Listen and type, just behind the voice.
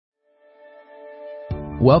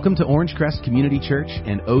Welcome to Orange Crest Community Church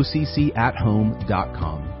and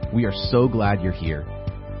OCCAtHome.com. We are so glad you're here.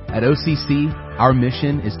 At OCC, our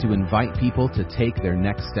mission is to invite people to take their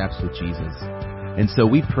next steps with Jesus. And so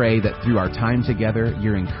we pray that through our time together,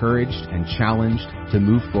 you're encouraged and challenged to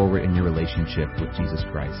move forward in your relationship with Jesus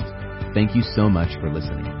Christ. Thank you so much for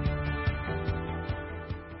listening.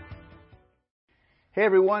 Hey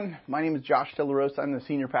everyone, my name is Josh Delarosa. I'm the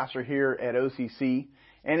senior pastor here at OCC.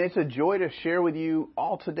 And it's a joy to share with you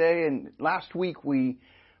all today. And last week we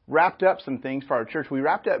wrapped up some things for our church. We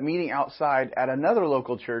wrapped up meeting outside at another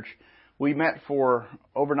local church. We met for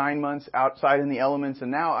over 9 months outside in the elements.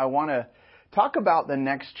 And now I want to talk about the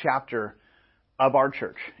next chapter of our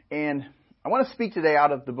church. And I want to speak today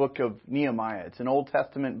out of the book of Nehemiah. It's an Old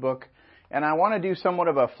Testament book. And I want to do somewhat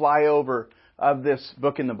of a flyover of this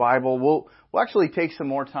book in the Bible. We'll actually take some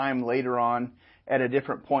more time later on at a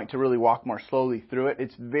different point to really walk more slowly through it.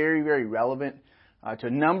 It's very, very relevant to a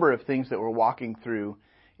number of things that we're walking through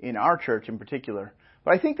in our church in particular.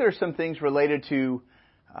 But I think there are some things related to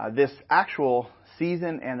this actual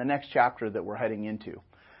season and the next chapter that we're heading into.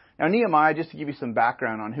 Now, Nehemiah, just to give you some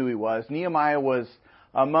background on who he was, Nehemiah was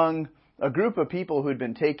among a group of people who had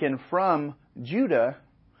been taken from Judah,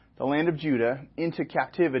 the land of Judah, into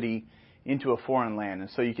captivity into a foreign land. And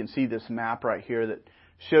so you can see this map right here that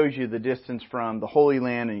shows you the distance from the Holy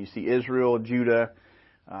Land, and you see Israel, Judah,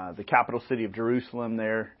 the capital city of Jerusalem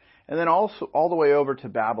there, and then also all the way over to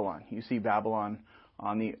Babylon. You see Babylon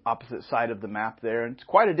on the opposite side of the map there, and it's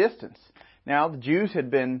quite a distance. Now, the Jews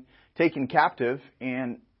had been taken captive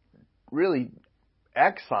and really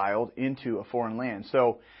exiled into a foreign land.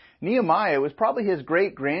 So Nehemiah was probably his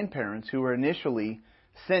great-grandparents who were initially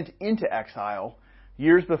sent into exile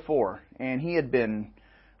years before, and he had been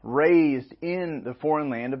raised in the foreign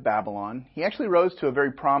land of Babylon. He actually rose to a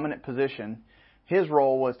very prominent position. His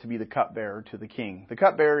role was to be the cupbearer to the king. The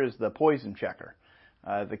cupbearer is the poison checker.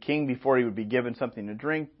 The king, before he would be given something to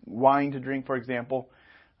drink, wine to drink, for example,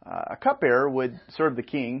 a cupbearer would serve the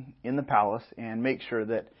king in the palace and make sure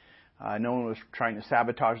that no one was trying to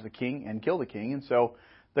sabotage the king and kill the king. And so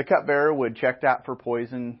the cupbearer would check that for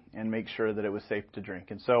poison and make sure that it was safe to drink.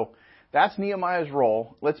 And so that's Nehemiah's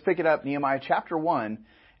role. Let's pick it up, Nehemiah chapter 1.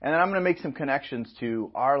 And then I'm going to make some connections to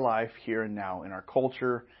our life here and now in our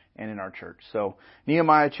culture and in our church. So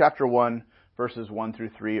Nehemiah chapter 1, verses 1 through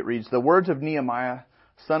 3, it reads, "The words of Nehemiah,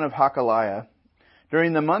 son of Hakaliah,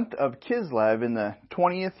 during the month of Kislev in the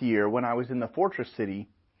 20th year when I was in the fortress city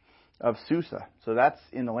of Susa." So that's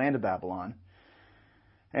in the land of Babylon.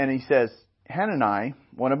 And he says, "Hanani,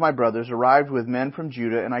 one of my brothers, arrived with men from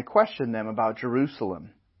Judah, and I questioned them about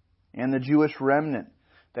Jerusalem and the Jewish remnant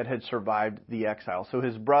that had survived the exile." So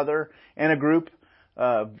his brother and a group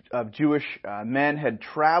of Jewish men had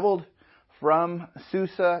traveled from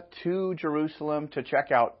Susa to Jerusalem to check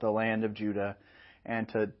out the land of Judah and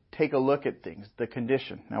to take a look at things, the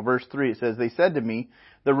condition. Now verse 3, it says, "They said to me,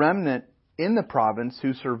 the remnant in the province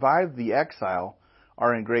who survived the exile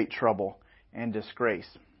are in great trouble and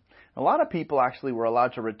disgrace." A lot of people actually were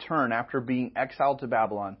allowed to return after being exiled to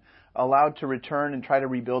Babylon, allowed to return and try to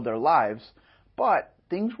rebuild their lives, but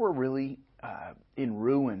things were really in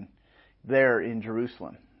ruin there in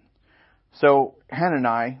Jerusalem. So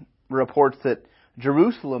Hanani reports that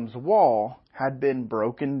Jerusalem's wall had been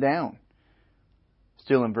broken down.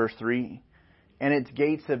 Still in verse 3, "and its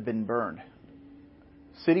gates have been burned."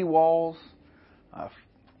 City walls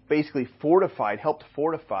basically helped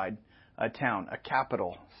fortify a town, a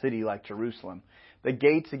capital city like Jerusalem. The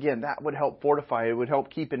gates, again, that would help fortify. It would help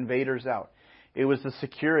keep invaders out. It was the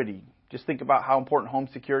security. Just think about how important home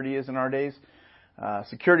security is in our days.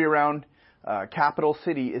 Security around capital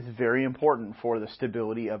city is very important for the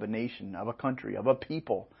stability of a nation, of a country, of a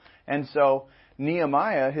people. And so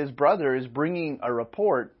Nehemiah, his brother, is bringing a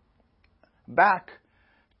report back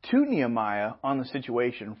to Nehemiah on the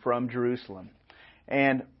situation from Jerusalem.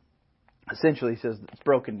 And essentially he says it's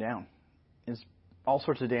broken down. It's all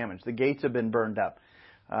sorts of damage. The gates have been burned up.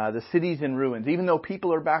 The city's in ruins. Even though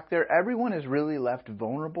people are back there, everyone is really left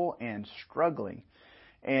vulnerable and struggling.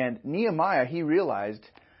 And Nehemiah, he realized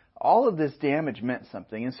all of this damage meant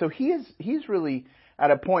something. And so he's really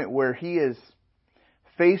at a point where he is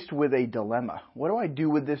faced with a dilemma. What do I do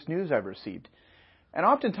with this news I've received? And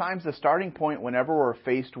oftentimes the starting point whenever we're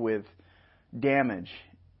faced with damage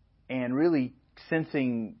and really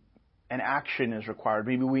sensing an action is required,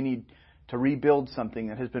 maybe we need to rebuild something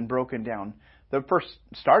that has been broken down, the first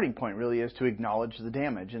starting point really is to acknowledge the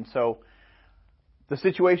damage. And so the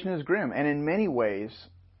situation is grim. And in many ways,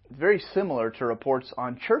 it's very similar to reports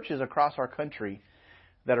on churches across our country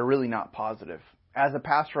that are really not positive. As a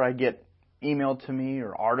pastor, I get emailed to me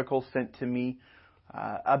or articles sent to me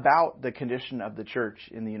about the condition of the church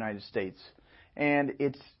in the United States. And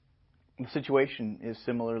the situation is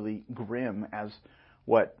similarly grim as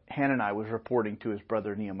what Hanani was reporting to his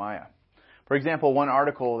brother Nehemiah. For example, one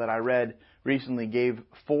article that I read recently gave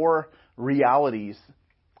 4 realities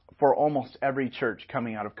for almost every church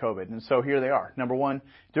coming out of COVID. And so here they are. Number 1,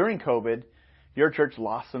 during COVID, your church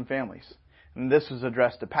lost some families. And this was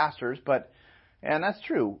addressed to pastors, and that's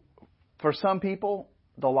true. For some people,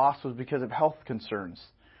 the loss was because of health concerns.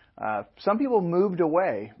 Some people moved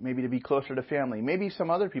away, maybe to be closer to family. Maybe some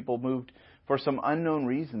other people moved for some unknown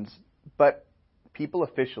reasons. But people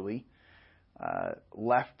officially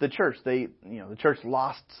left the church. The church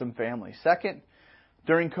lost some families. Second,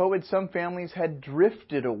 during COVID, some families had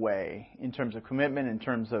drifted away in terms of commitment, in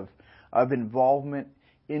terms of involvement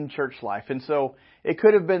in church life. And so it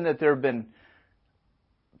could have been that there have been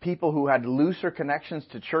people who had looser connections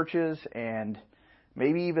to churches, and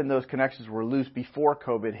maybe even those connections were loose before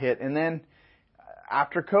COVID hit. And then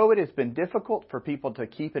after COVID, it's been difficult for people to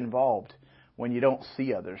keep involved when you don't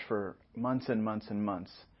see others for months and months and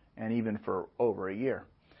months, and even for over a year.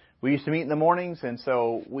 We used to meet in the mornings, and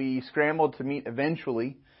so we scrambled to meet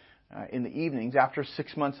eventually in the evenings after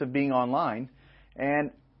 6 months of being online.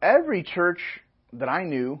 And every church that I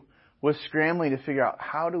knew was scrambling to figure out,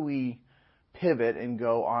 how do we pivot and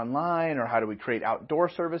go online, or how do we create outdoor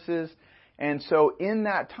services? And so in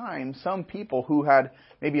that time, some people who had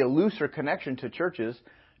maybe a looser connection to churches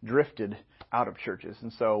drifted out of churches.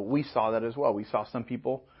 And so we saw that as well. We saw some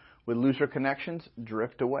people with looser connections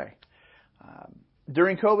drift away.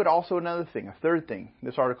 During COVID, also a third thing,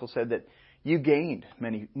 this article said that you gained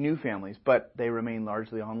many new families, but they remain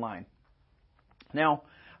largely online. Now,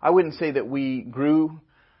 I wouldn't say that we grew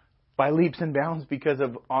by leaps and bounds because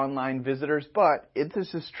of online visitors, but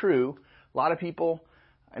this is true. A lot of people,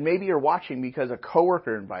 and maybe you're watching because a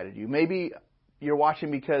coworker invited you. Maybe you're watching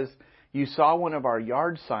because you saw one of our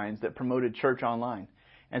yard signs that promoted church online.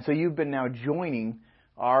 And so you've been now joining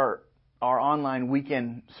our online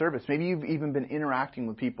weekend service. Maybe you've even been interacting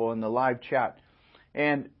with people in the live chat.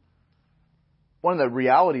 And one of the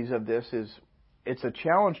realities of this is it's a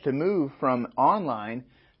challenge to move from online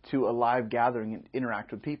to a live gathering and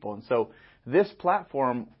interact with people. And so this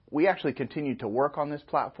platform, we actually continue to work on this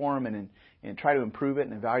platform and try to improve it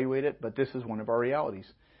and evaluate it, but this is one of our realities.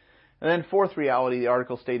 And then fourth reality, the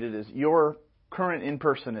article stated, is your current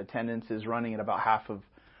in-person attendance is running at about half of,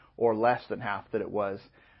 or less than half that it was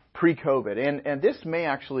pre-COVID. And this may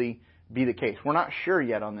actually be the case. We're not sure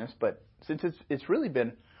yet on this, but since it's really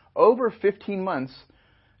been over 15 months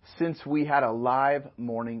since we had a live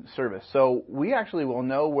morning service. So we actually will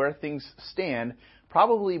know where things stand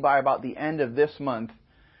probably by about the end of this month,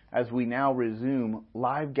 as we now resume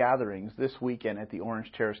live gatherings this weekend at the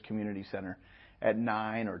Orange Terrace Community Center at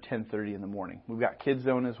 9 or 10:30 in the morning. We've got Kids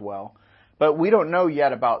Zone as well. But we don't know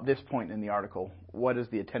yet about this point in the article, what is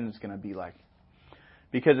the attendance going to be like?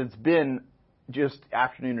 Because it's been just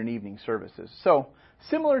afternoon and evening services. So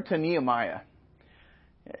similar to Nehemiah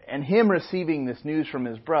and him receiving this news from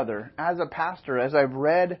his brother, as a pastor, as I've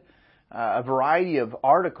read a variety of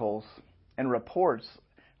articles and reports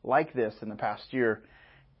like this in the past year,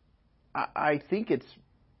 I think it's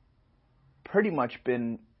pretty much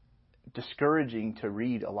been discouraging to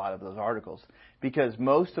read a lot of those articles, because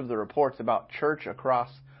most of the reports about church across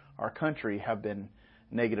our country have been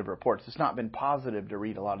negative reports. It's not been positive to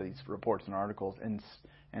read a lot of these reports and articles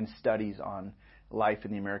and studies on life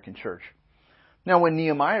in the American church. Now, when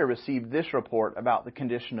Nehemiah received this report about the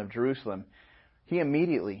condition of Jerusalem, he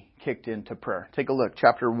immediately kicked into prayer. Take a look,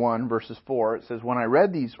 chapter 1, verses 4. It says, when I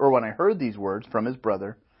heard these words from his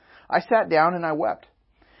brother, I sat down and I wept.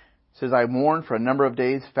 It says, I mourned for a number of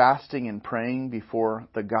days, fasting and praying before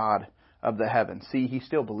the God of the heavens. See, he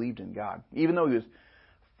still believed in God, even though he was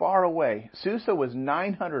far away. Susa was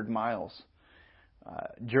 900 miles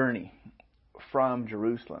journey from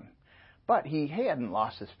Jerusalem. But he hadn't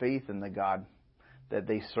lost his faith in the God that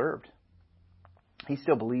they served. He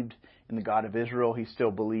still believed in the God of Israel. He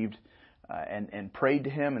still believed and prayed to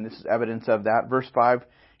him, and this is evidence of that. Verse 5,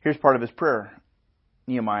 here's part of his prayer.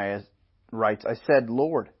 Nehemiah writes, I said,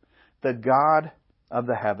 Lord, the God of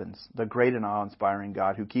the heavens, the great and awe-inspiring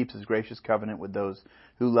God who keeps his gracious covenant with those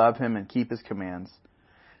who love him and keep his commands,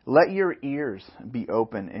 let your ears be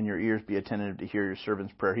open and your ears be attentive to hear your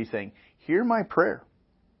servant's prayer. He's saying, hear my prayer,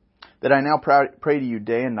 that I now pray to you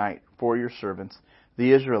day and night for your servants,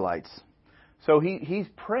 the Israelites. So he's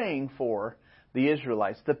praying for the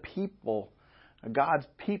Israelites, the people, God's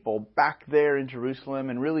people back there in Jerusalem,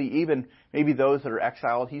 and really even maybe those that are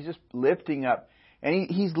exiled. He's just lifting up, and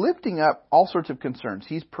he's lifting up all sorts of concerns.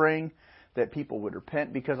 He's praying that people would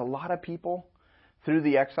repent, because a lot of people through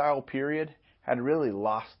the exile period had really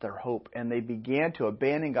lost their hope, and they began to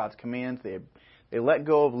abandon God's commands. They let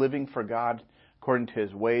go of living for God according to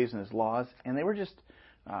His ways and His laws, and they were just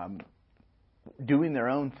doing their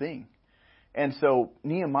own thing. And so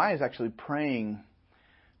Nehemiah is actually praying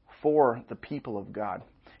for the people of God.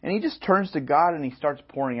 And he just turns to God and he starts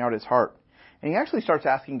pouring out his heart. And he actually starts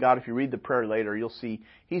asking God, if you read the prayer later, you'll see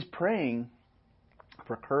he's praying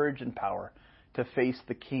for courage and power to face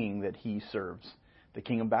the king that he serves, the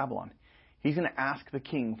king of Babylon. He's going to ask the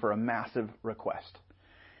king for a massive request.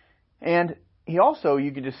 And he also,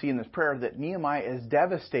 you can just see in this prayer that Nehemiah is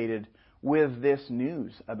devastated with this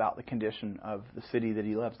news about the condition of the city that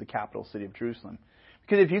he loves, the capital city of Jerusalem.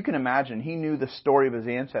 Because if you can imagine, he knew the story of his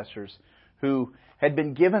ancestors who had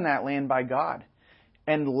been given that land by God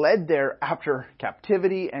and led there after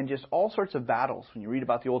captivity and just all sorts of battles. When you read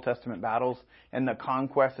about the Old Testament battles and the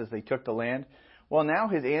conquest as they took the land, well, now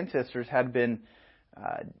his ancestors had been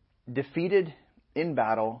defeated in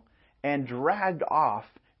battle and dragged off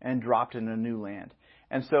and dropped in a new land.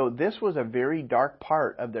 And so this was a very dark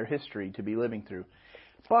part of their history to be living through.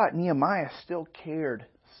 But Nehemiah still cared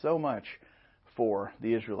so much for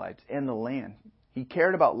the Israelites and the land. He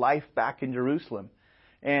cared about life back in Jerusalem.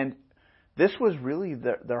 And this was really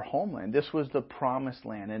their homeland. This was the promised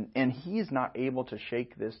land. And he's not able to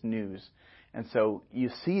shake this news. And so you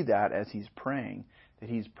see that as he's praying, that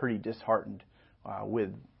he's pretty disheartened with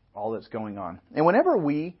all that's going on. And whenever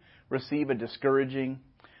we receive a discouraging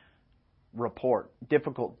report,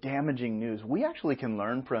 difficult, damaging news, we actually can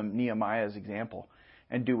learn from Nehemiah's example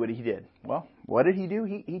and do what he did. Well, what did he do?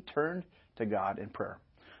 He turned to God in prayer.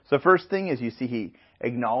 So first thing is, you see, he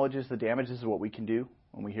acknowledges the damage. This is what we can do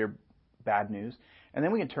when we hear bad news. And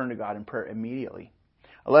then we can turn to God in prayer immediately.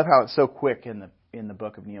 I love how it's so quick in the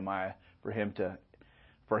book of Nehemiah for him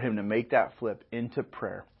to make that flip into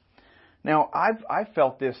prayer. Now, I've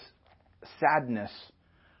felt this sadness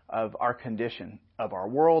of our condition, of our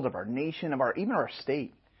world, of our nation, of even our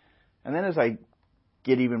state. And then as I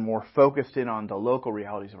get even more focused in on the local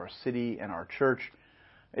realities of our city and our church,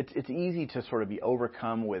 it's easy to sort of be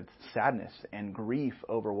overcome with sadness and grief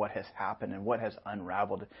over what has happened and what has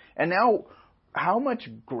unraveled. And now, how much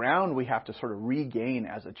ground we have to sort of regain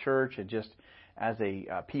as a church and just as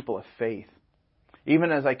a people of faith.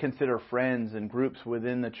 Even as I consider friends and groups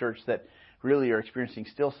within the church that really are experiencing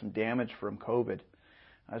still some damage from COVID,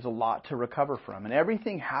 there's a lot to recover from. And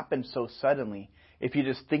everything happened so suddenly. If you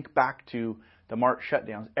just think back to the March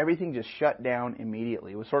shutdowns, everything just shut down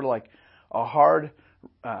immediately. It was sort of like a hard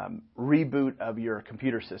reboot of your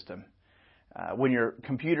computer system. When your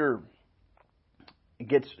computer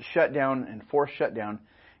gets shut down and forced shut down,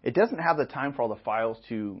 it doesn't have the time for all the files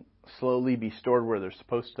to slowly be stored where they're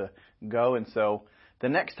supposed to go. And so the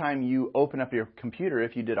next time you open up your computer,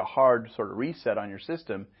 if you did a hard sort of reset on your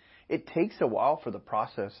system, it takes a while for the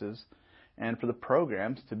processes and for the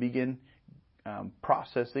programs to begin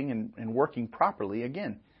processing and working properly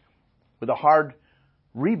again. With a hard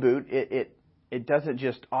reboot, it doesn't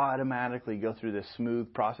just automatically go through this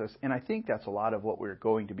smooth process. And I think that's a lot of what we're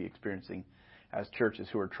going to be experiencing as churches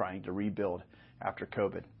who are trying to rebuild after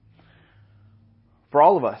COVID. For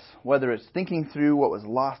all of us, whether it's thinking through what was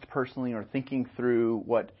lost personally or thinking through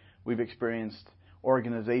what we've experienced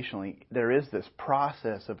organizationally, there is this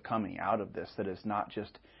process of coming out of this that is not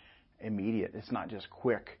just immediate. It's not just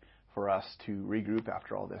quick for us to regroup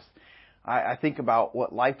after all this. I think about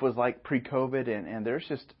what life was like pre-COVID, and there's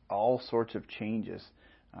just all sorts of changes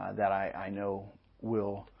that I know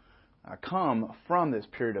will come from this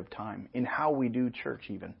period of time in how we do church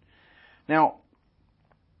even. Now,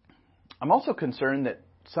 I'm also concerned that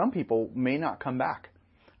some people may not come back.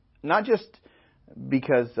 Not just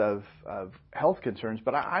because of health concerns,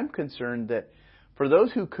 but I'm concerned that for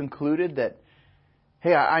those who concluded that,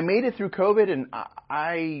 hey, I made it through COVID and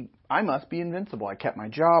I must be invincible. I kept my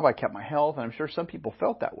job, I kept my health, and I'm sure some people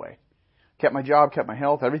felt that way. Kept my job, kept my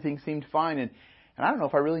health, everything seemed fine, and I don't know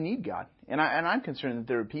if I really need God. And I'm concerned that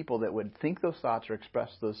there are people that would think those thoughts or express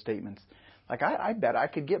those statements. Like, I bet I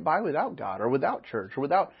could get by without God or without church or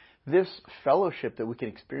without this fellowship that we can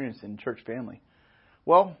experience in church family.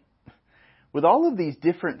 Well, with all of these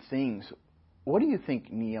different things, what do you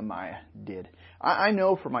think Nehemiah did? I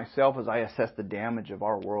know for myself as I assess the damage of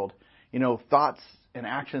our world, thoughts and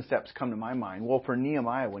action steps come to my mind. Well, for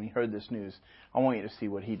Nehemiah, when he heard this news, I want you to see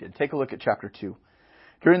what he did. Take a look at chapter 2.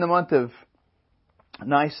 During the month of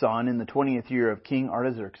Nisan, in the 20th year of King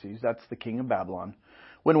Artaxerxes, that's the king of Babylon,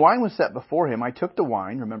 when wine was set before him, I took the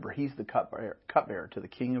wine. Remember, he's the cupbearer to the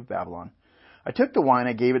king of Babylon. I took the wine,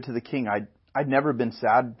 I gave it to the king. I'd never been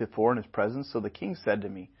sad before in his presence, so the king said to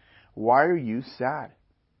me, "Why are you sad?"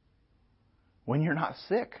 when you're not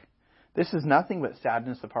sick? This is nothing but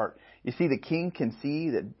sadness of heart. You see, the king can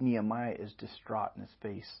see that Nehemiah is distraught in his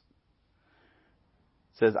face.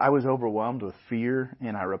 It says, I was overwhelmed with fear,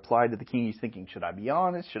 and I replied to the king. He's thinking, should I be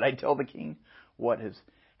honest? Should I tell the king what has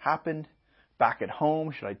happened back at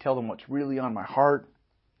home? Should I tell them what's really on my heart?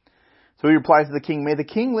 So he replies to the king, may the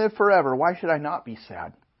king live forever. Why should I not be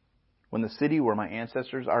sad? When the city where my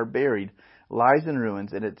ancestors are buried lies in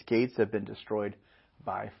ruins and its gates have been destroyed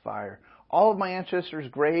by fire. All of my ancestors'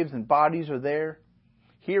 graves and bodies are there.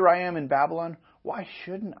 Here I am in Babylon. Why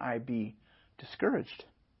shouldn't I be discouraged?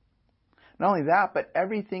 Not only that, but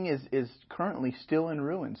everything is currently still in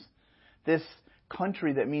ruins. This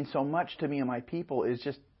country that means so much to me and my people is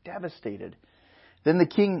just devastated. Then the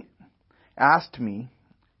king asked me,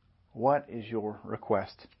 what is your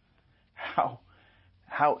request?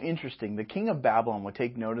 How interesting. The king of Babylon would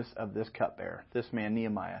take notice of this cupbearer, this man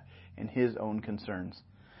Nehemiah, and his own concerns.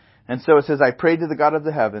 And so it says, I prayed to the God of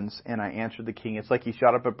the heavens, and I answered the king. It's like he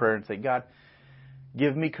shot up a prayer and said, God,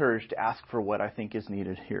 give me courage to ask for what I think is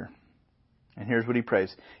needed here. And here's what he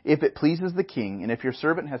prays. If it pleases the king, and if your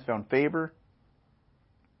servant has found favor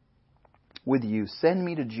with you, send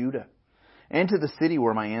me to Judah and to the city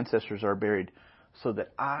where my ancestors are buried, so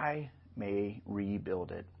that I may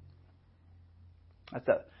rebuild it.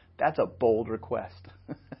 That's a bold request.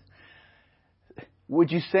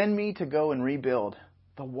 Would you send me to go and rebuild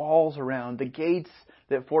the walls around, the gates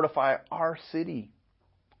that fortify our city?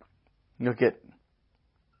 Look at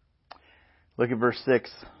verse 6.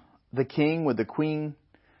 The king with the queen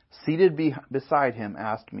seated beside him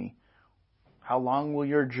asked me, how long will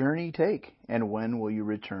your journey take, and when will you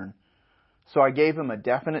return? So I gave him a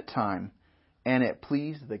definite time, and it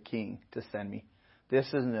pleased the king to send me. This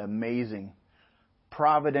is an amazing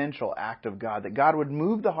providential act of God, that God would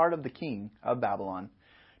move the heart of the king of Babylon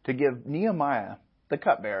to give Nehemiah, the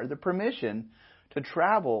cupbearer, the permission to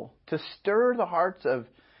travel, to stir the hearts of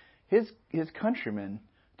his countrymen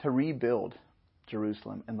to rebuild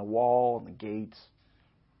Jerusalem and the wall and the gates.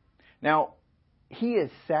 Now, he is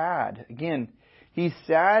sad. Again, he's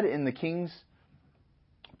sad in the king's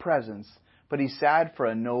presence, but he's sad for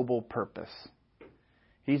a noble purpose.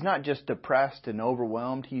 He's not just depressed and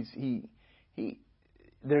overwhelmed.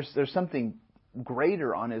 There's something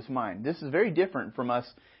greater on his mind. This is very different from us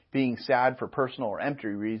being sad for personal or empty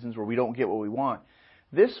reasons where we don't get what we want.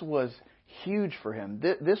 This was huge for him.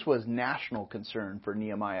 This was national concern for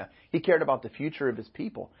Nehemiah. He cared about the future of his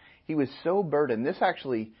people. He was so burdened. This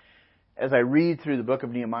actually, as I read through the book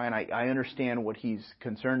of Nehemiah and I understand what he's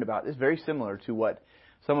concerned about, is very similar to what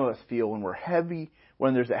some of us feel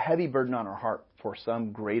when there's a heavy burden on our heart for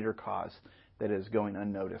some greater cause that is going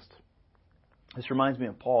unnoticed. This reminds me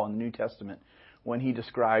of Paul in the New Testament when he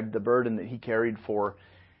described the burden that he carried for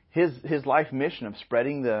his life mission of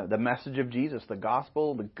spreading the message of Jesus, the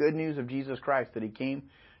gospel, the good news of Jesus Christ, that he came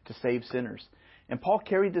to save sinners. And Paul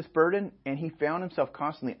carried this burden, and he found himself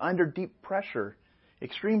constantly under deep pressure,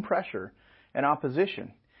 extreme pressure and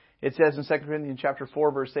opposition. It says in 2 Corinthians chapter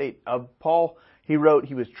 4, verse 8, of Paul, he wrote,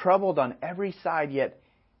 he was troubled on every side, yet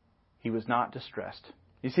he was not distressed.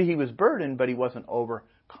 You see, he was burdened, but he wasn't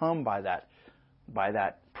overcome by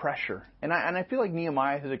that pressure. And I feel like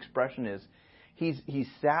Nehemiah, his expression is, he's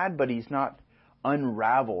sad, but he's not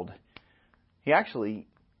unraveled. He actually,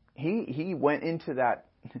 he went into that,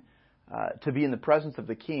 to be in the presence of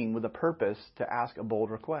the king with a purpose to ask a bold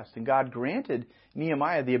request. And God granted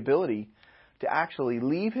Nehemiah the ability to actually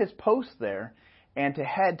leave his post there and to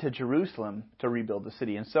head to Jerusalem to rebuild the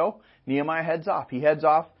city. And so Nehemiah heads off. He heads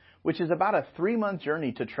off, which is about a 3-month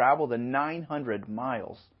journey to travel the 900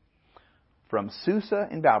 miles from Susa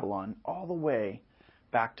in Babylon all the way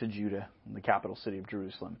back to Judah, the capital city of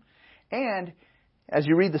Jerusalem. And as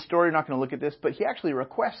you read the story, you're not going to look at this, but he actually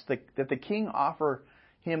requests that the king offer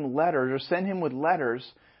him letters or send him with letters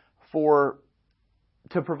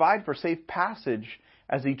to provide for safe passage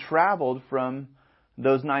as he traveled from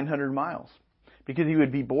those 900 miles, because he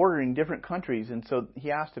would be bordering different countries. And so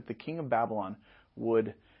he asked if the king of Babylon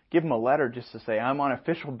would give him a letter just to say, I'm on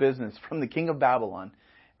official business from the king of Babylon,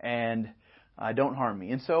 and don't harm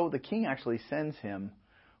me. And so the king actually sends him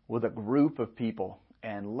with a group of people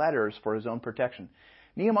and letters for his own protection.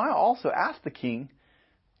 Nehemiah also asked the king,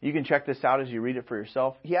 you can check this out as you read it for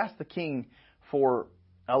yourself, he asked the king for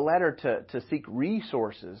a letter to seek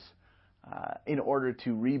resources in order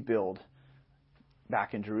to rebuild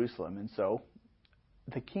back in Jerusalem. And so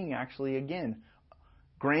the king actually, again,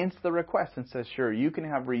 grants the request and says, sure, you can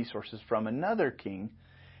have resources from another king,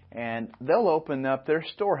 and they'll open up their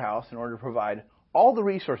storehouse in order to provide all the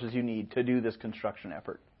resources you need to do this construction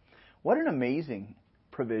effort. What an amazing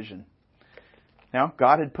provision. Now,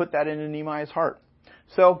 God had put that into Nehemiah's heart.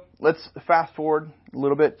 So, let's fast forward a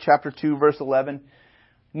little bit. Chapter 2, verse 11.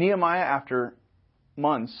 Nehemiah, after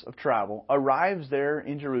months of travel, arrives there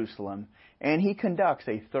in Jerusalem, and he conducts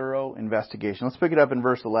a thorough investigation. Let's pick it up in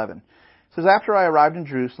verse 11. It says, after I arrived in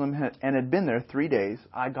Jerusalem and had been there 3 days,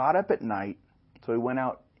 I got up at night. So he went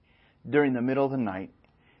out during the middle of the night.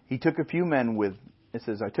 He took a few men with, it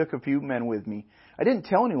says, I took a few men with me. I didn't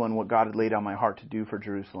tell anyone what God had laid on my heart to do for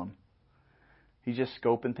Jerusalem. He's just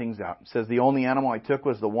scoping things out. It says, the only animal I took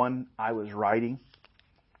was the one I was riding.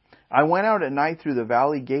 I went out at night through the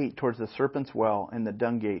valley gate towards the Serpent's Well and the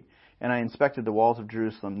Dung Gate, and I inspected the walls of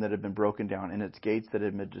Jerusalem that had been broken down and its gates that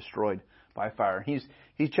had been destroyed by fire. He's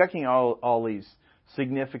checking all these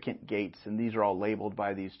significant gates, and these are all labeled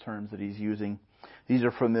by these terms that he's using. These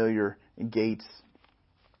are familiar gates.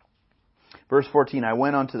 Verse 14, I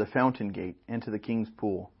went onto the fountain gate and to the king's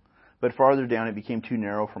pool, but farther down it became too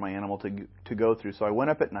narrow for my animal to go through. So I went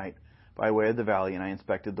up at night by way of the valley, and I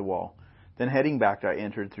inspected the wall. Then heading back, I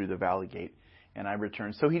entered through the valley gate, and I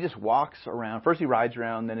returned. So he just walks around. First he rides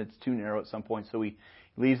around, then it's too narrow at some point, so he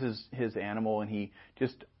leaves his animal, and he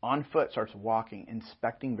just on foot starts walking,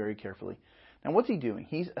 inspecting very carefully. Now what's he doing?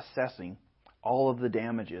 He's assessing all of the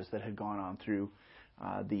damages that had gone on through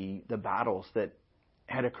the battles that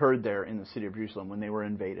had occurred there in the city of Jerusalem when they were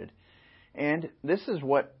invaded. And this is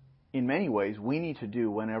what, in many ways, we need to do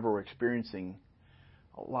whenever we're experiencing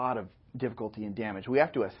a lot of difficulty and damage. We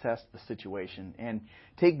have to assess the situation and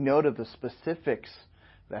take note of the specifics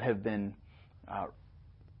that have been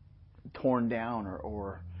torn down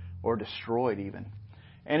or destroyed even.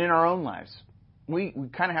 And in our own lives, we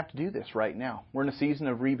kind of have to do this right now. We're in a season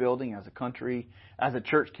of rebuilding as a country, as a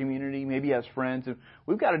church community, maybe as friends. And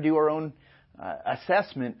we've got to do our own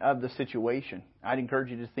assessment of the situation. I'd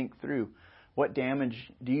encourage you to think through, what damage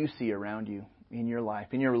do you see around you in your life,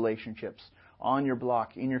 in your relationships, on your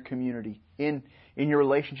block, in your community, in your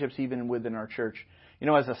relationships even within our church. You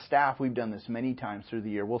know, as a staff, we've done this many times through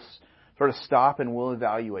the year. We'll sort of stop and we'll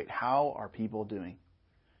evaluate, how are people doing?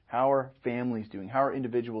 How are families doing? How are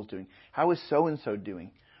individuals doing? How is so-and-so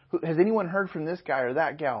doing? Has anyone heard from this guy or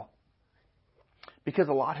that gal? Because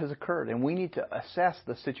a lot has occurred, and we need to assess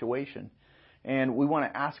the situation. And we want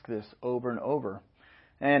to ask this over and over.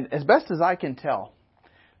 And as best as I can tell,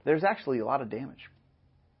 there's actually a lot of damage.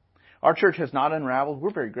 Our church has not unraveled.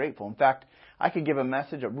 We're very grateful. In fact, I could give a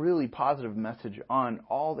message, a really positive message on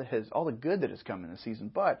all the good that has come in this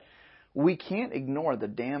season. But we can't ignore the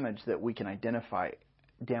damage that we can identify.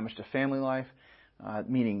 Damage to family life,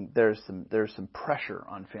 meaning there's some pressure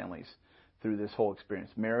on families through this whole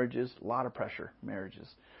experience. Marriages, a lot of pressure. Marriages,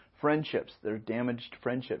 friendships, there's damaged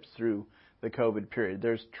friendships through the COVID period.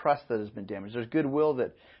 There's trust that has been damaged. There's goodwill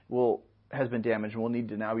that has been damaged and will need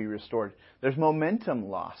to now be restored. There's momentum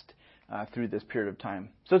lost through this period of time.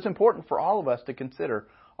 So it's important for all of us to consider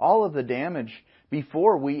all of the damage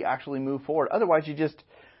before we actually move forward. Otherwise, you just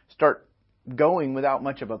start going without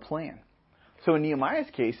much of a plan. So in Nehemiah's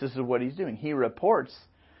case, this is what he's doing. He reports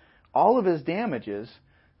all of his damages,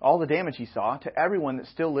 all the damage he saw, to everyone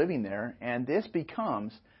that's still living there, and this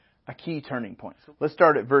becomes a key turning point. Let's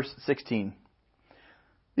start at verse 16.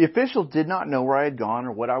 The officials did not know where I had gone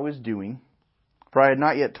or what I was doing, for I had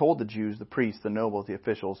not yet told the Jews, the priests, the nobles, the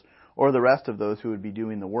officials, or the rest of those who would be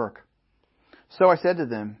doing the work. So I said to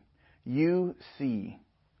them, you see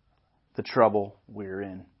the trouble we're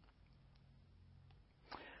in.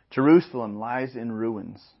 Jerusalem lies in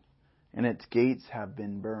ruins, and its gates have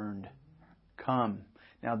been burned. Come.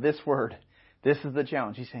 Now this word, this is the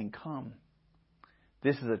challenge. He's saying, come.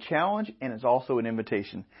 This is a challenge, and it's also an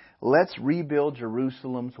invitation. Let's rebuild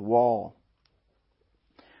Jerusalem's wall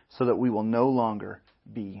so that we will no longer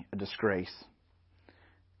be a disgrace.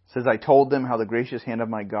 It says, I told them how the gracious hand of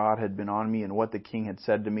my God had been on me and what the king had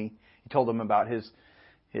said to me. He told them about his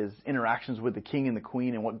interactions with the king and the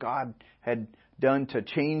queen and what God had done to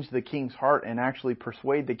change the king's heart and actually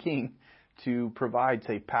persuade the king to provide,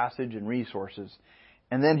 say, passage and resources.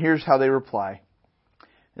 And then here's how they reply.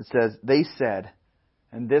 It says, they said,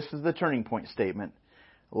 and this is the turning point statement,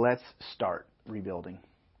 let's start rebuilding.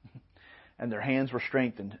 And their hands were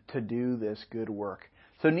strengthened to do this good work.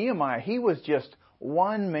 So Nehemiah, he was just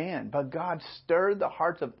one man, but God stirred the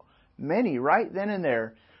hearts of many right then and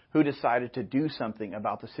there who decided to do something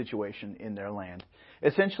about the situation in their land.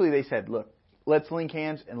 Essentially, they said, look, let's link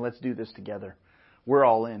hands and let's do this together. We're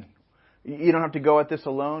all in. You don't have to go at this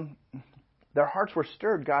alone. Their hearts were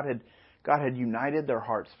stirred. God had united their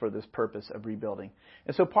hearts for this purpose of rebuilding.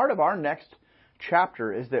 And so part of our next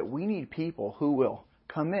chapter is that we need people who will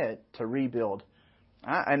commit to rebuild.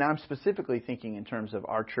 And I'm specifically thinking in terms of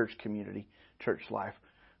our church community, church life.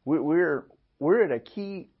 We're we're at a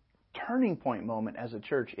key turning point moment as a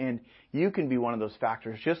church, and you can be one of those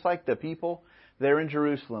factors, just like the people there in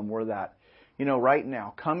Jerusalem were that. Right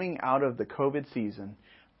now, coming out of the COVID season,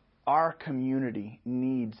 our community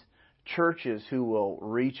needs churches who will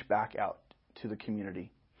reach back out to the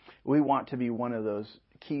community. We want to be one of those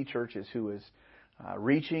key churches who is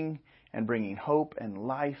reaching and bringing hope and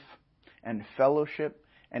life and fellowship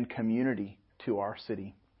and community to our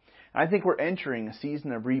city. I think we're entering a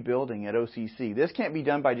season of rebuilding at OCC. This can't be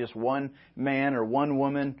done by just one man or one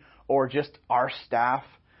woman or just our staff.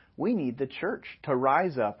 We need the church to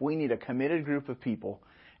rise up. We need a committed group of people.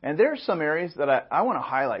 And there are some areas that I want to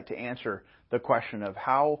highlight to answer the question of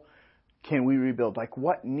how can we rebuild? Like,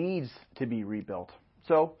 what needs to be rebuilt?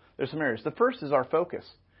 So there's some areas. The first is our focus.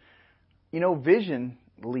 Vision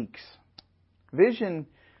leaks. Vision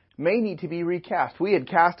may need to be recast. We had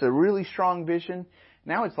cast a really strong vision.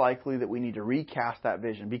 Now it's likely that we need to recast that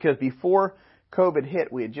vision, because before COVID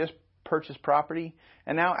hit, we had just purchased property.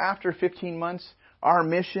 And now after 15 months, our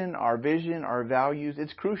mission, our vision, our values,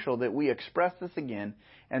 it's crucial that we express this again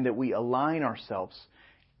and that we align ourselves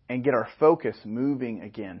and get our focus moving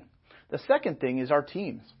again. The second thing is our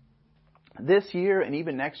teams. This year and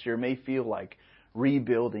even next year may feel like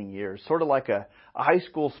rebuilding years, sort of like a high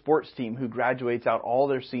school sports team who graduates out all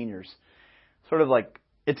their seniors. Sort of like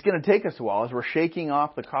it's going to take us a while as we're shaking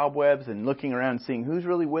off the cobwebs and looking around and seeing who's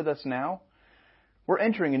really with us now. We're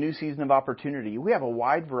entering a new season of opportunity. We have a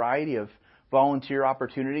wide variety of volunteer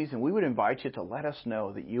opportunities, and we would invite you to let us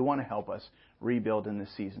know that you want to help us rebuild in this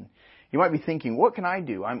season. You might be thinking, what can I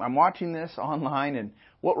do? I'm watching this online, and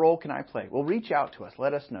what role can I play? Well, reach out to us.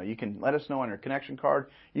 Let us know. You can let us know on our connection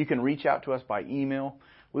card. You can reach out to us by email.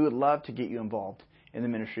 We would love to get you involved in the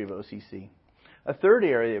ministry of OCC. A third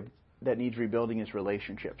area that needs rebuilding is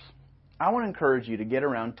relationships. I want to encourage you to get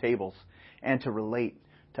around tables and to relate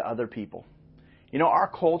to other people. Our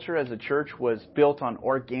culture as a church was built on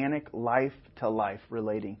organic life-to-life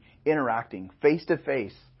relating, interacting,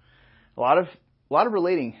 face-to-face. A lot of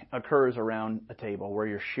relating occurs around a table where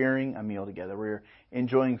you're sharing a meal together, where you're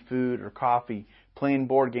enjoying food or coffee, playing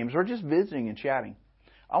board games, or just visiting and chatting.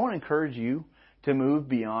 I want to encourage you to move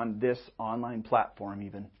beyond this online platform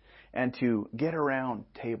even, and to get around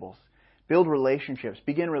tables, build relationships,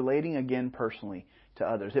 begin relating again personally to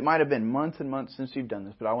others. It might have been months and months since you've done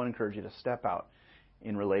this, but I want to encourage you to step out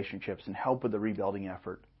in relationships and help with the rebuilding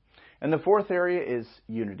effort. And the fourth area is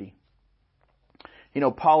unity.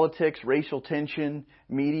 Politics, racial tension,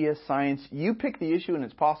 media, science. You pick the issue, and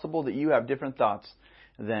it's possible that you have different thoughts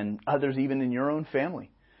than others, even in your own family.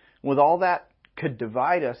 With all that could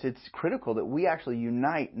divide us, it's critical that we actually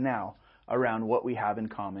unite now around what we have in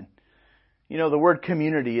common. The word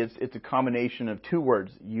community it's a combination of two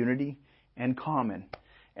words, unity and common.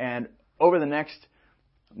 And over the next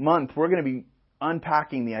month, we're going to be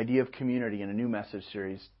unpacking the idea of community in a new message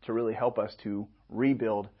series to really help us to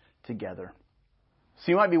rebuild together.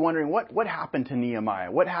 So you might be wondering, what happened to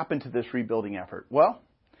Nehemiah? What happened to this rebuilding effort? Well,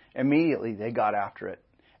 immediately they got after it.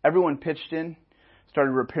 Everyone pitched in,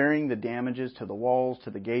 started repairing the damages to the walls, to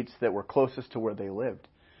the gates that were closest to where they lived.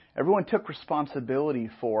 Everyone took responsibility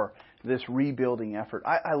for this rebuilding effort.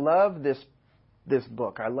 I love this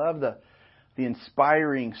book. I love the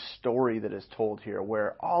inspiring story that is told here,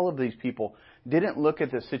 where all of these people didn't look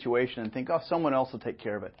at this situation and think, oh, someone else will take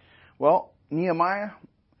care of it. Well, Nehemiah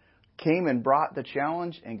came and brought the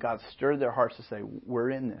challenge, and God stirred their hearts to say, we're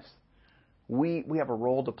in this. We have a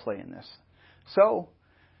role to play in this. So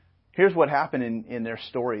here's what happened in their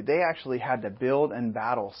story. They actually had to build and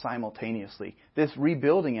battle simultaneously. This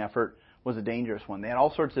rebuilding effort was a dangerous one. They had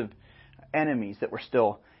all sorts of enemies that were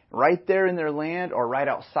still right there in their land or right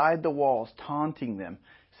outside the walls, taunting them,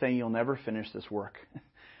 saying, you'll never finish this work.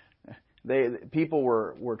 People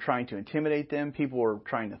were trying to intimidate them. People were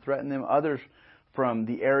trying to threaten them. Others from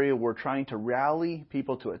the area were trying to rally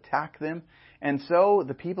people to attack them. And so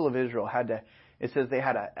the people of Israel it says they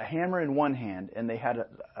had a hammer in one hand, and they had an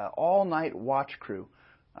all-night watch crew.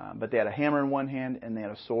 But they had a hammer in one hand, and they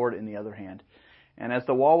had a sword in the other hand. And as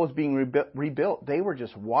the wall was being rebuilt, they were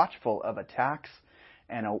just watchful of attacks,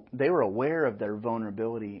 and they were aware of their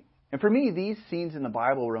vulnerability. And for me, these scenes in the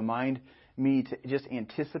Bible remind me to just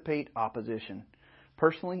anticipate opposition.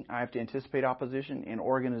 Personally, I have to anticipate opposition, and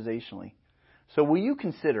organizationally. So will you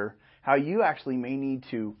consider how you actually may need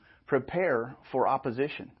to prepare for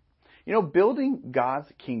opposition? Building God's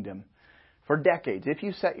kingdom for decades, if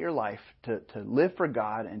you set your life to live for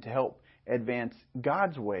God and to help advance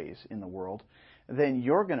God's ways in the world, then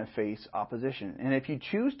you're going to face opposition. And if you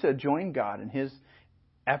choose to join God in His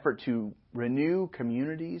effort to renew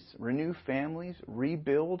communities, renew families,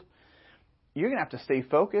 rebuild, you're going to have to stay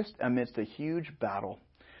focused amidst a huge battle,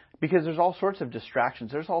 because there's all sorts of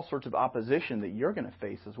distractions. There's all sorts of opposition that you're going to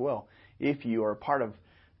face as well if you are a part of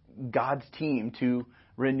God's team to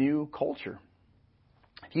renew culture.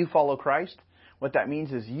 If you follow Christ, what that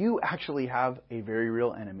means is you actually have a very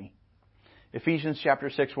real enemy. Ephesians chapter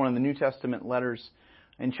 6, one of the New Testament letters,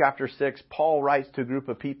 in chapter 6, Paul writes to a group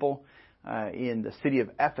of people in the city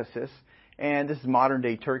of Ephesus, and this is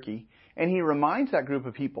modern-day Turkey, and he reminds that group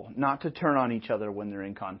of people not to turn on each other when they're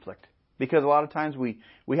in conflict. Because a lot of times we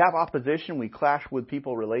have opposition, we clash with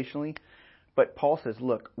people relationally, but Paul says,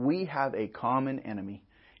 look, we have a common enemy.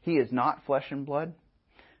 He is not flesh and blood.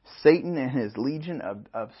 Satan and his legion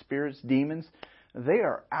of spirits, demons, they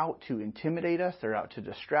are out to intimidate us, they're out to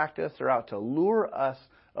distract us, they're out to lure us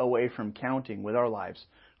away from counting with our lives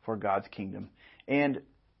for God's kingdom. And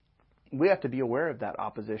we have to be aware of that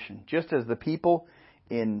opposition. Just as the people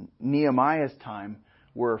in Nehemiah's time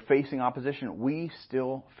were facing opposition, we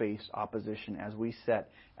still face opposition as we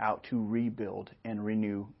set out to rebuild and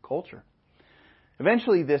renew culture.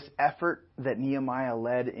 Eventually, this effort that Nehemiah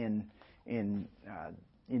led in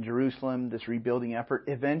Jerusalem, this rebuilding effort,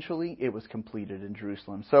 eventually it was completed in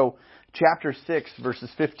Jerusalem. So, chapter 6, verses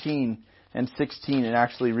 15 and 16, it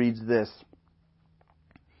actually reads this.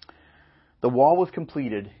 The wall was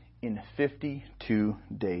completed in 52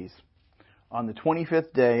 days. On the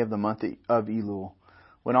 25th day of the month of Elul,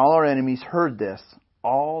 when all our enemies heard this,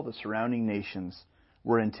 all the surrounding nations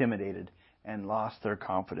were intimidated and lost their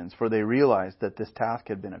confidence, for they realized that this task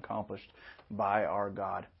had been accomplished by our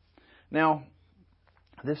God. Now,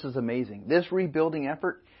 this is amazing. This rebuilding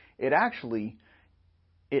effort, it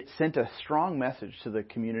sent a strong message to the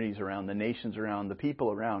communities around, the nations around, the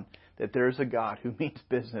people around, that there's a God who means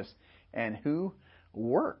business and who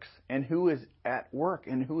works and who is at work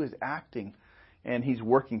and who is acting, and He's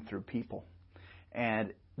working through people.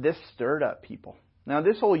 And this stirred up people. Now,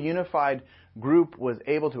 this whole unified group was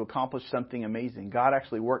able to accomplish something amazing. God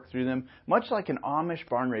actually worked through them, much like an Amish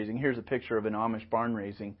barn raising. Here's a picture of an Amish barn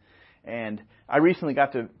raising. And I recently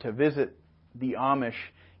got to visit the Amish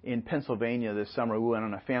in Pennsylvania this summer. We went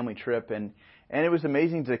on a family trip, and it was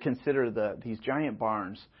amazing to consider these giant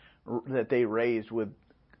barns that they raised with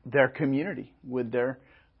their community, with their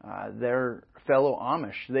fellow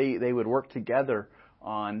Amish. They would work together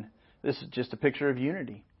on. This is just a picture of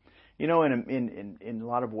unity. You know, in a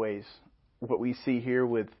lot of ways, what we see here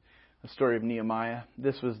with the story of Nehemiah,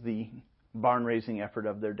 this was the barn raising effort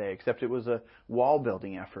of their day, except it was a wall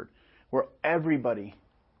building effort where everybody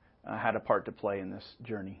had a part to play in this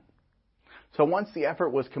journey. So once the effort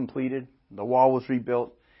was completed, the wall was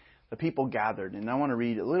rebuilt, the people gathered. And I want to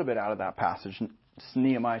read a little bit out of that passage. It's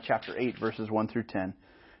Nehemiah chapter 8, verses 1 through 10. It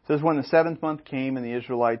says, when the 7th month came and the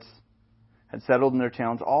Israelites had settled in their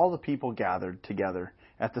towns, all the people gathered together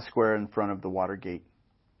at the square in front of the water gate.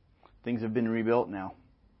 Things have been rebuilt now.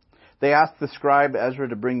 They asked the scribe Ezra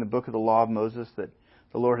to bring the book of the law of Moses that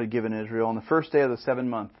the Lord had given Israel. On the first day of the 7th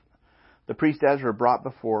month, the priest Ezra brought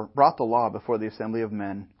the law before the assembly of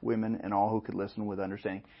men, women, and all who could listen with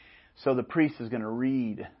understanding. So the priest is going to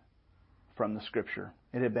read from the scripture.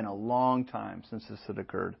 It had been a long time since this had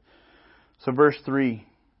occurred. So verse 3,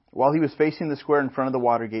 while he was facing the square in front of the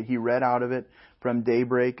water gate, he read out of it from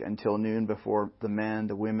daybreak until noon before the men,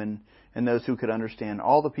 the women, and those who could understand.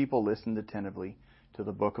 All the people listened attentively to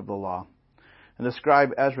the book of the law. And the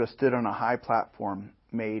scribe Ezra stood on a high platform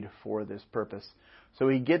made for this purpose. So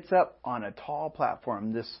he gets up on a tall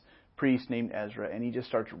platform, this priest named Ezra, and he just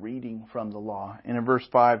starts reading from the law. And in verse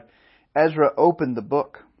 5, Ezra opened the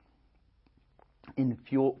book in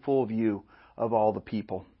full view of all the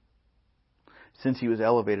people, since he was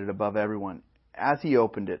elevated above everyone. As he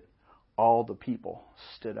opened it, all the people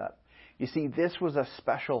stood up. You see, this was a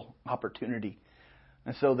special opportunity.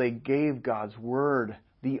 And so they gave God's word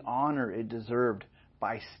the honor it deserved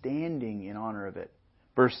by standing in honor of it.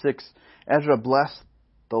 Verse 6, Ezra blessed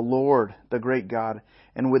the Lord, the great God,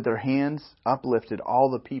 and with their hands uplifted,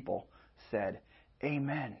 all the people said,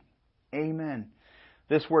 Amen. Amen.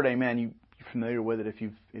 This word amen, you're familiar with it if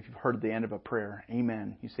you've heard the end of a prayer.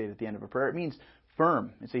 Amen. You say it at the end of a prayer. It means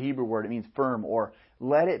firm. It's a Hebrew word. It means firm, or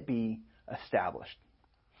let it be established.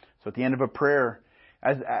 So at the end of a prayer,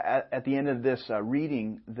 at the end of this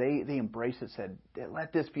reading, they embraced it, said,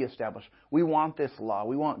 let this be established. We want this law.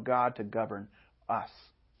 We want God to govern us.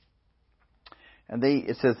 And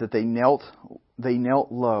it says that they knelt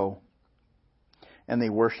low and they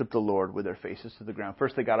worshiped the Lord with their faces to the ground.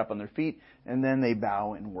 First they got up on their feet, and then they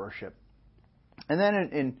bow in worship. And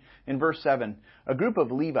then in verse 7, a group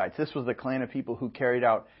of Levites, this was the clan of people who carried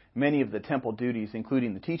out many of the temple duties,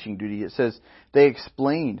 including the teaching duty. It says, they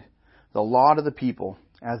explained the law to the people,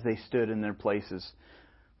 as they stood in their places.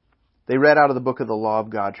 They read out of the book of the law of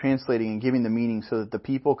God, translating and giving the meaning so that the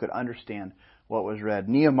people could understand what was read.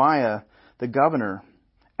 Nehemiah, the governor,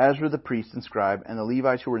 Ezra the priest and scribe, and the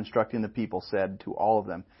Levites who were instructing the people said to all of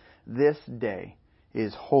them, "This day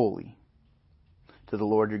is holy to the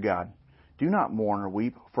Lord your God. Do not mourn or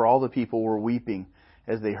weep," for all the people were weeping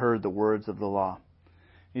as they heard the words of the law.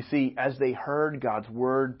 You see, as they heard God's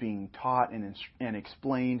word being taught and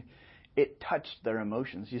explained, it touched their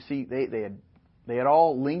emotions. You see, they had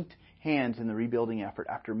all linked hands in the rebuilding effort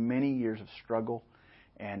after many years of struggle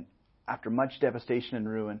and after much devastation and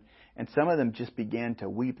ruin. And some of them just began to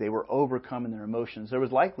weep. They were overcome in their emotions. There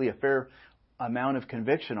was likely a fair amount of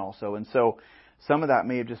conviction also. And so some of that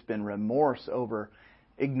may have just been remorse over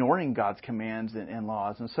ignoring God's commands and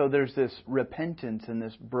laws. And so there's this repentance and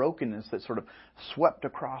this brokenness that sort of swept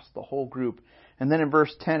across the whole group. And then in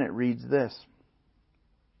verse 10 it reads this.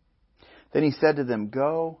 Then he said to them,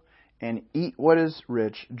 "Go and eat what is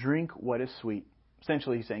rich, drink what is sweet."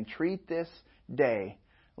 Essentially he's saying, treat this day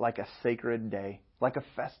like a sacred day, like a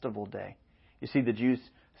festival day. You see, the Jews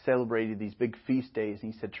celebrated these big feast days,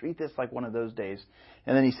 and he said, treat this like one of those days.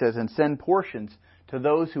 And then he says, and send portions to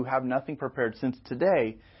those who have nothing prepared, since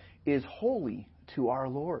today is holy to our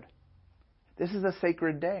Lord. This is a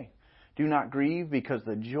sacred day. Do not grieve, because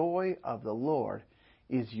the joy of the Lord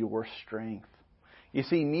is your strength. You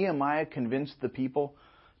see, Nehemiah convinced the people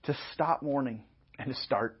to stop mourning and to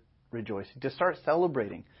start rejoicing, to start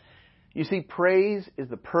celebrating. You see, praise is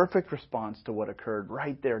the perfect response to what occurred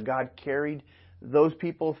right there. God carried those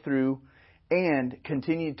people through and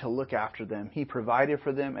continued to look after them. He provided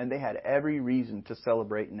for them, and they had every reason to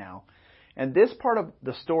celebrate now. And this part of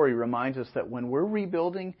the story reminds us that when we're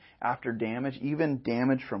rebuilding after damage, even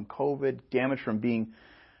damage from COVID, damage from being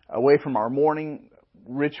away from our morning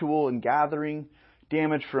ritual and gathering,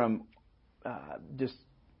 damage from just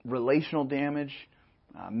relational damage,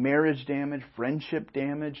 marriage damage, friendship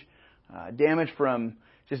damage, damage from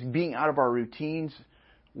just being out of our routines.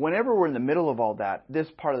 Whenever we're in the middle of all that, this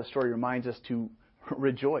part of the story reminds us to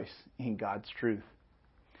rejoice in God's truth.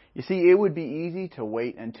 You see, it would be easy to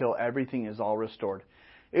wait until everything is all restored.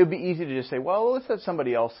 It would be easy to just say, well, let's let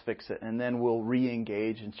somebody else fix it, and then we'll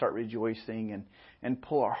re-engage and start rejoicing and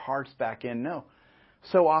pull our hearts back in. No.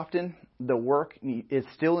 So often, the work is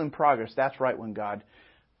still in progress. That's right, when God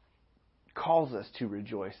calls us to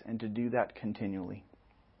rejoice and to do that continually.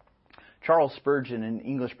 Charles Spurgeon, an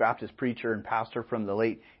English Baptist preacher and pastor from the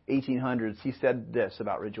late 1800s, he said this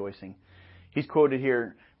about rejoicing. He's quoted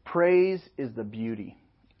here, "Praise is the beauty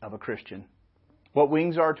of a Christian. What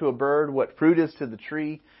wings are to a bird, what fruit is to the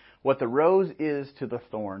tree, what the rose is to the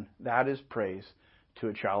thorn, that is praise to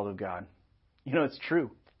a child of God." You know, it's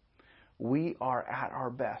true. We are at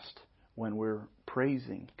our best when we're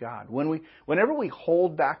praising God. Whenever we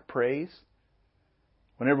hold back praise,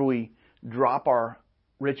 whenever we drop our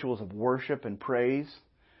rituals of worship and praise,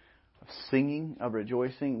 of singing, of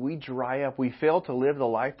rejoicing, we dry up. We fail to live the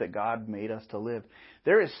life that God made us to live.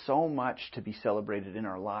 There is so much to be celebrated in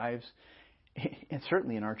our lives, and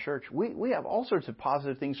certainly in our church. We have all sorts of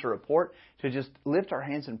positive things to report, to just lift our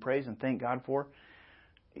hands in praise and thank God for.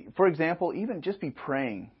 For example, even just be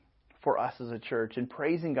praying for us as a church and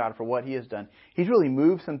praising God for what He has done. He's really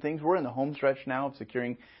moved some things. We're in the home stretch now of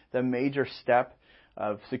securing the major step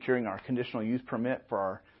of securing our conditional use permit for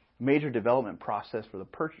our major development process for the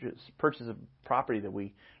purchase of property that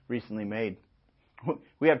we recently made.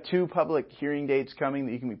 We have 2 public hearing dates coming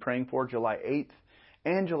that you can be praying for, July 8th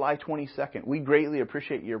and July 22nd. We greatly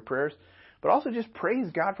appreciate your prayers, but also just praise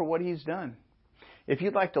God for what He's done. If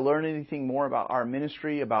you'd like to learn anything more about our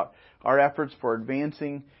ministry, about our efforts for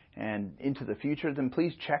advancing and into the future, then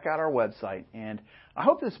please check out our website. And I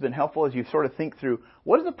hope this has been helpful as you sort of think through,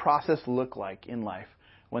 what does the process look like in life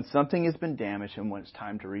when something has been damaged and when it's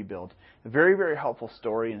time to rebuild? A very, very helpful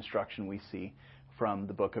story instruction we see from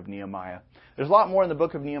the book of Nehemiah. There's a lot more in the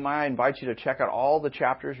book of Nehemiah. I invite you to check out all the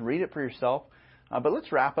chapters and read it for yourself. But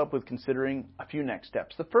let's wrap up with considering a few next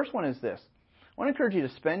steps. The first one is this. I want to encourage you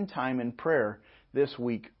to spend time in prayer this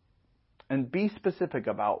week and be specific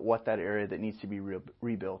about what that area that needs to be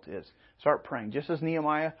rebuilt is. Start praying. Just as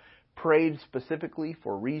Nehemiah prayed specifically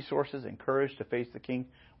for resources and courage to face the king,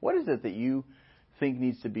 what is it that you think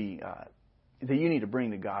needs to be, that you need to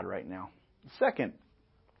bring to God right now? Second,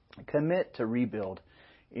 commit to rebuild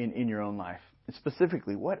in your own life. And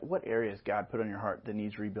specifically, what areas God put on your heart that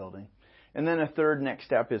needs rebuilding? And then a third next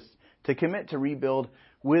step is to commit to rebuild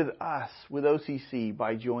with us, with OCC,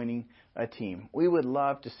 by joining a team. We would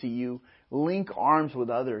love to see you link arms with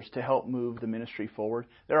others to help move the ministry forward.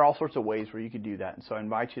 There are all sorts of ways where you could do that. And so I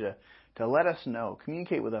invite you to let us know,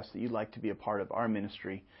 communicate with us that you'd like to be a part of our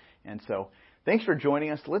ministry. And so thanks for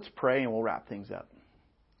joining us. Let's pray and we'll wrap things up.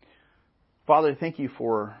 Father, thank you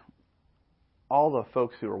for all the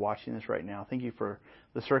folks who are watching this right now. Thank you for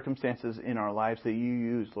the circumstances in our lives that you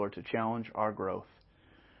use, Lord, to challenge our growth.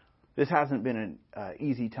 This hasn't been an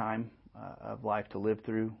easy time of life to live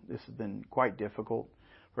through. This has been quite difficult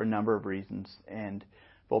for a number of reasons, and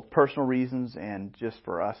both personal reasons and just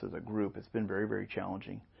for us as a group, it's been very, very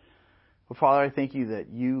challenging. But Father, I thank you that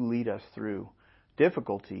you lead us through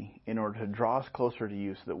difficulty in order to draw us closer to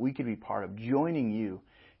you so that we could be part of joining you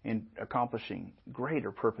in accomplishing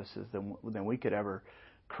greater purposes than we could ever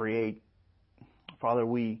create. Father,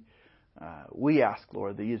 we ask,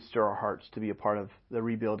 Lord, that you'd stir our hearts to be a part of the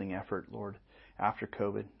rebuilding effort, Lord, after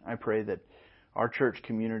COVID. I pray that our church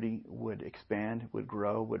community would expand, would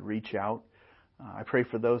grow, would reach out. I pray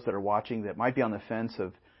for those that are watching that might be on the fence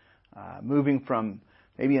of moving from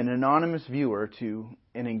maybe an anonymous viewer to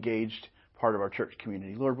an engaged part of our church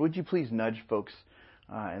community. Lord, would you please nudge folks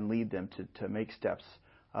and lead them to make steps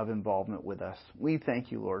of involvement with us. We thank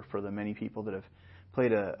you, Lord, for the many people that have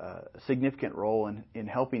played a significant role in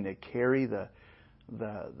helping to carry the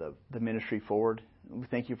ministry forward. We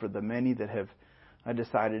thank you for the many that have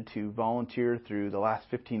decided to volunteer through the last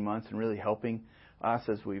 15 months and really helping us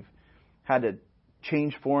as we've had to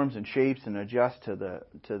change forms and shapes and adjust to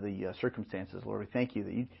the circumstances. Lord, we thank you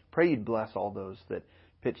that you pray you'd bless all those that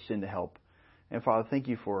pitched in to help. And Father, thank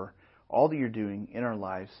you for all that you're doing in our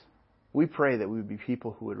lives. We pray that we would be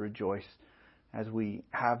people who would rejoice as we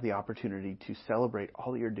have the opportunity to celebrate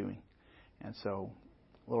all that you're doing. And so,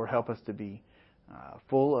 Lord, help us to be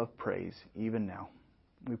full of praise even now.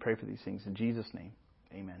 We pray for these things in Jesus' name.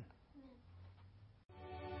 Amen.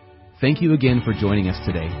 Thank you again for joining us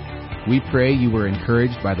today. We pray you were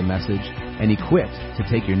encouraged by the message and equipped to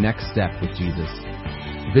take your next step with Jesus.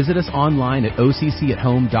 Visit us online at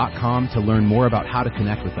occathome.com to learn more about how to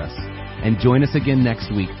connect with us. And join us again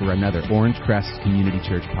next week for another Orange Crest Community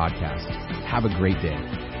Church podcast. Have a great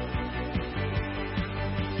day.